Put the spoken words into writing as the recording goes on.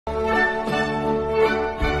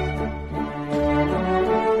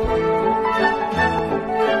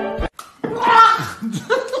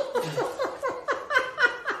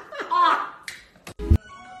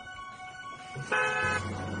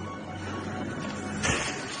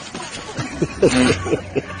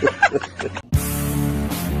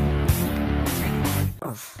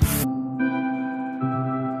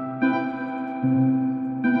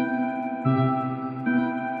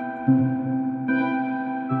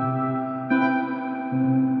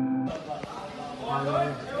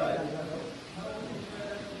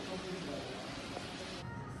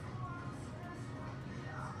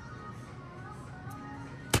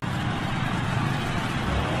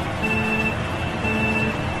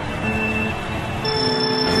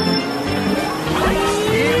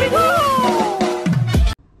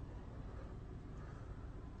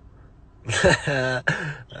I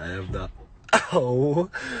am not. Oh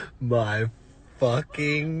my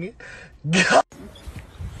fucking god.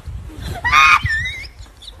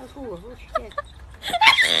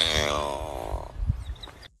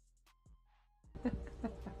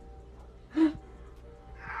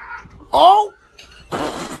 Oh!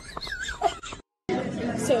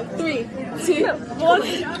 So 3, 2, 1,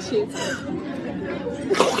 shoot.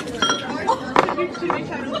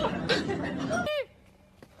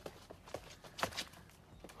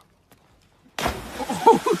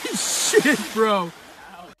 Holy shit, bro!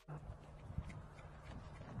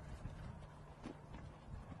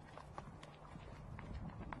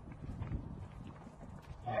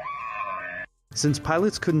 Since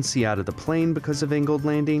pilots couldn't see out of the plane because of angled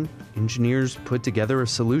landing, engineers put together a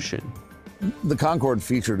solution. The Concorde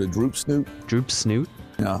featured a droop snoot. Droop snoot?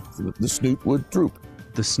 Yeah, the snoot would droop.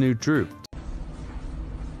 The snoot drooped.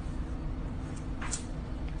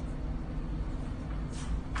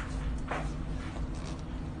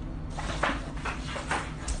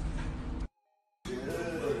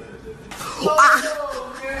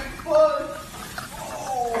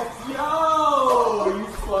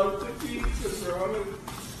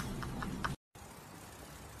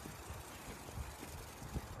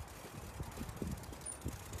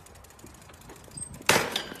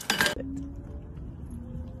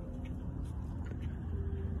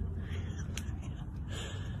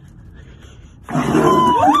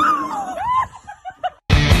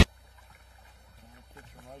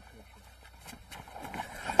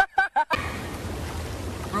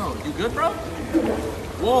 Bro, you good, bro?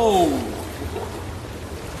 Whoa!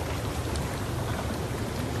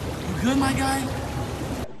 You good, my guy?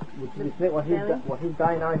 What he's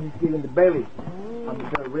dying on, he's giving the belly. I'm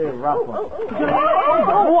just really rough one.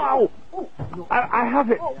 Wow! I have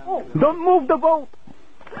it! Don't move the boat!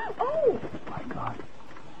 Oh my God.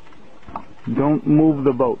 Don't move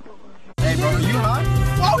the boat. Hey, bro, are you hot?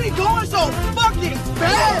 Why are we going so fucking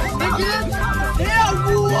fast, nigga? Hell,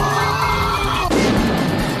 whoa!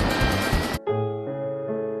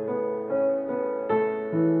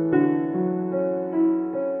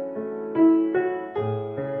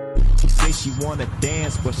 She say she wanna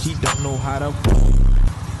dance, but she don't know how to.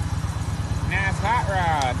 Nice hot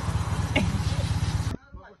rod.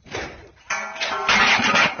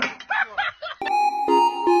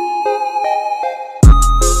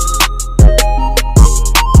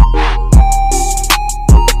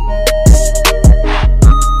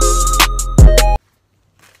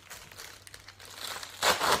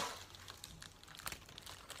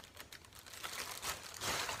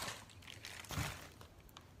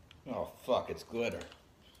 Oh fuck, it's glitter.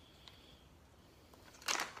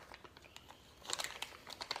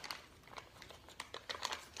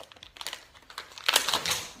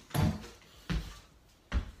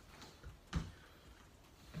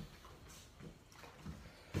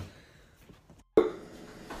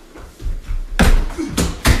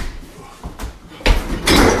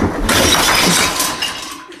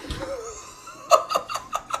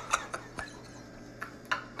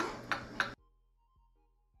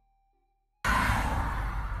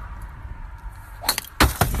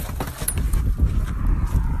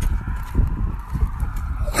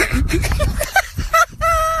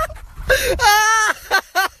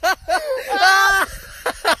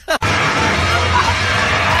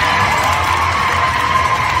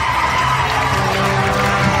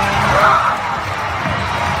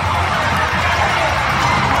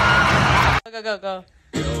 Go.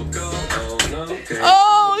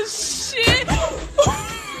 Oh shit!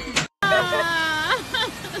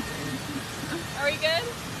 Are we good?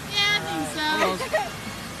 Yeah, I think so.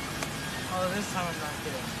 Oh, this time I'm not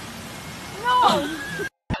kidding. No!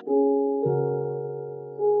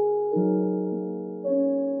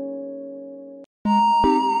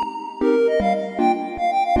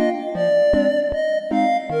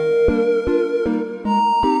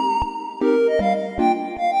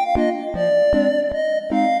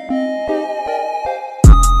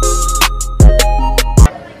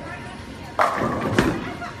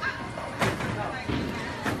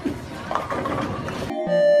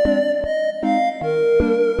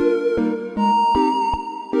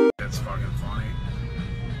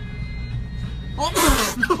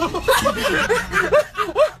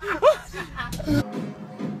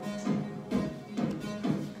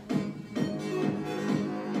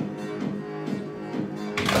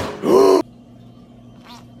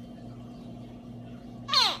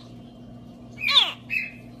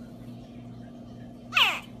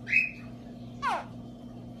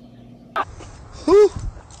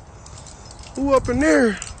 Who up in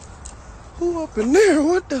there? Who up in there?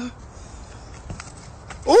 What the?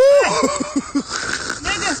 Ooh!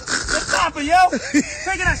 Nigga, what's poppin', yo?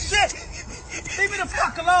 Taking a shit. Leave me the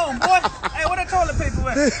fuck alone, boy. Hey, where the toilet paper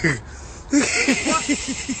at?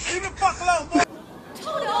 Leave me the fuck alone, boy.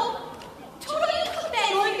 Toto, come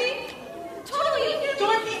there, Dorothy.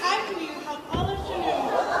 Dorothy, I'm for you. Have all of you.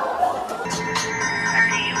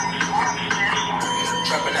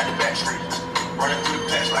 Trapping at the back street, running through the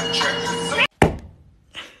patch like a track.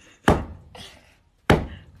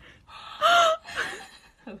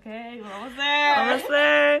 Okay, we're almost there. Almost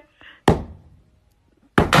there.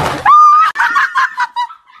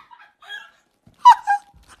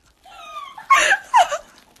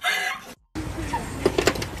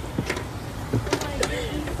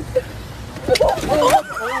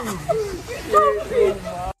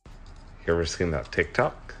 You ever seen that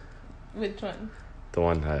TikTok? Which one? The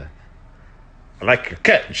one I like your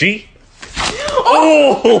cut, G.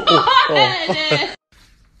 Oh!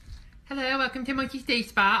 Hello, welcome to Monkey Stay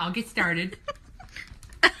Spa. I'll get started.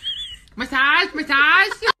 Massage.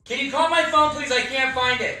 Can you call my phone, please? I can't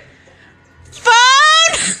find it.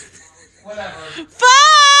 Phone! Whatever.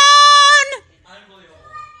 Phone!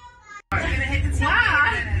 You're gonna hit the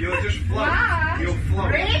top. You'll just float. You'll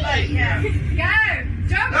float. Really? Yeah. Go.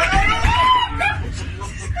 Jump.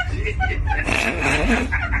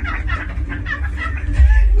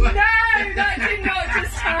 No, that did not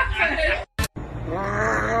just happen.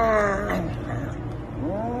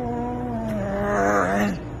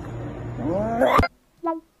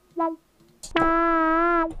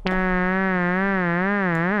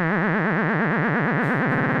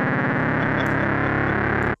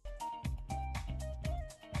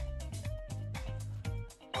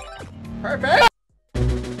 Perfect.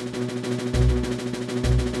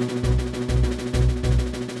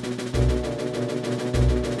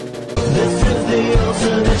 This is the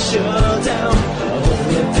ultimate showdown.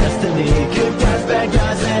 Only destiny could pass bad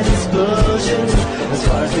guys and explosions. As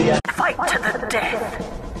far as the Fight to the death.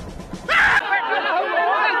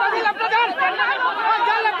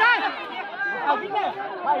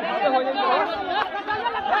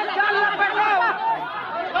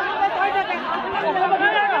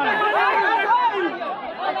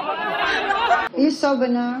 You sober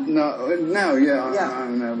now? No, now, yeah.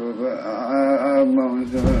 I'm never, but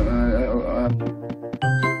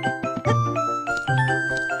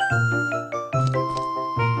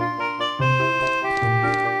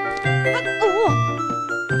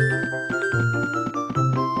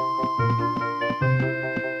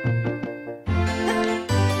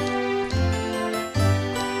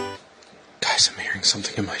Guys, I'm hearing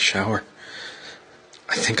something in my shower.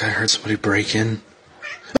 I think I heard somebody break in.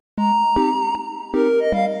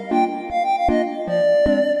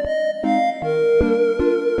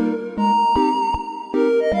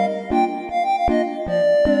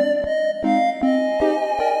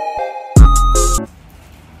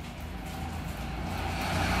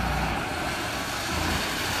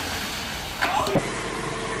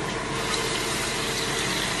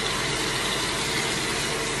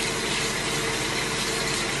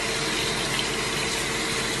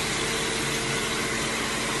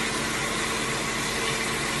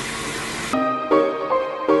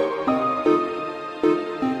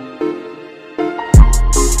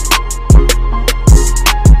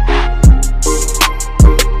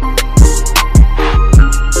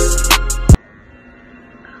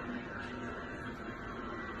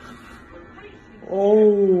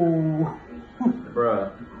 Oh,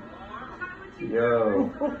 bruh.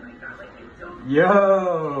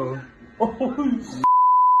 Yo.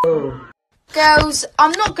 Oh, Girls,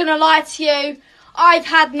 I'm not gonna lie to you. I've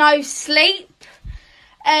had no sleep.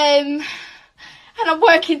 And I'm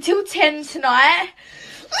working till 10 tonight.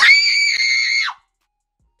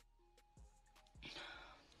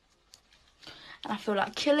 And I feel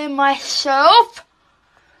like killing myself.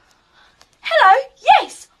 Hello,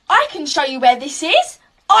 yes, I can show you where this is.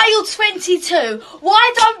 Aisle 22.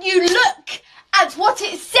 Why don't you look at what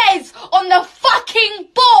it says on the fucking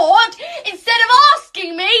board instead of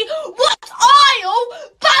asking me what aisle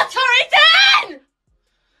butter is in?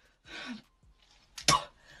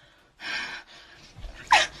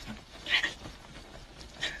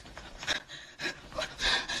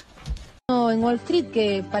 En Wall Street,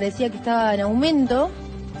 que parecía que estaba en aumento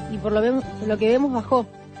y por lo que vemos bajó.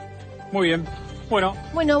 Muy bien. Bueno,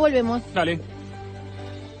 volvemos. dale.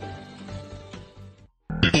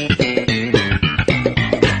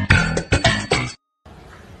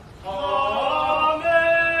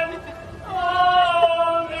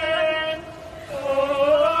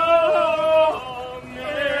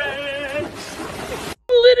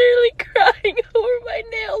 Literally crying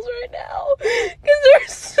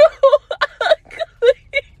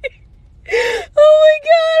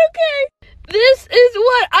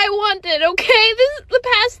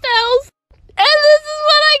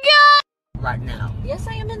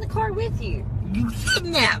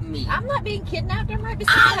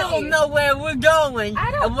don't know where we're going.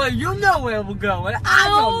 And well, you know where we're going. I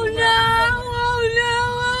don't know.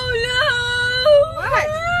 What?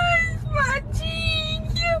 My cheek.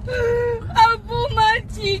 I pulled my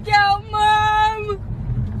cheek out, Mom.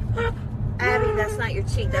 Abby, that's not your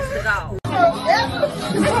cheek, that's the dog.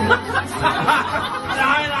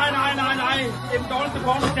 Nej. Det er den dårligste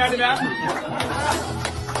pornostjerne i verden.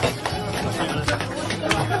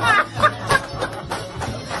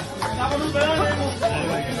 Der var du bedre, Nemo.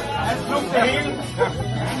 Han slog det hele.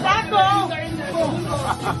 Tak, gå!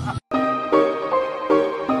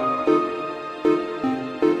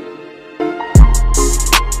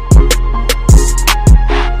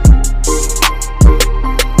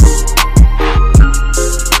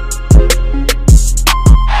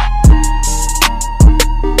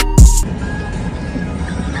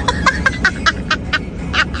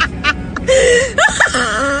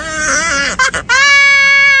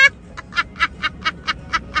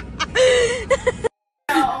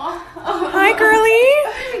 Hi, girlie.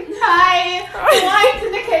 Hi. Lights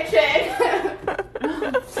in the kitchen.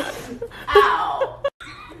 Ow.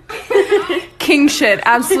 King shit.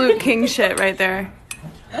 Absolute king shit right there.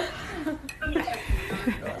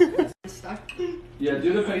 Yeah,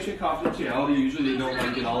 do the patient confidentiality. Usually they don't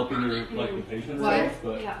like get all up in your like the patient stuff,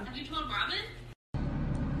 but Yeah.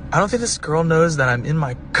 I don't think this girl knows that I'm in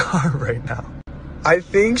my car right now. I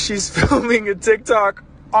think she's filming a TikTok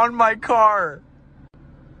on my car.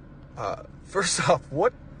 First off,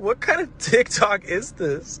 what kind of TikTok is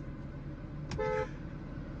this?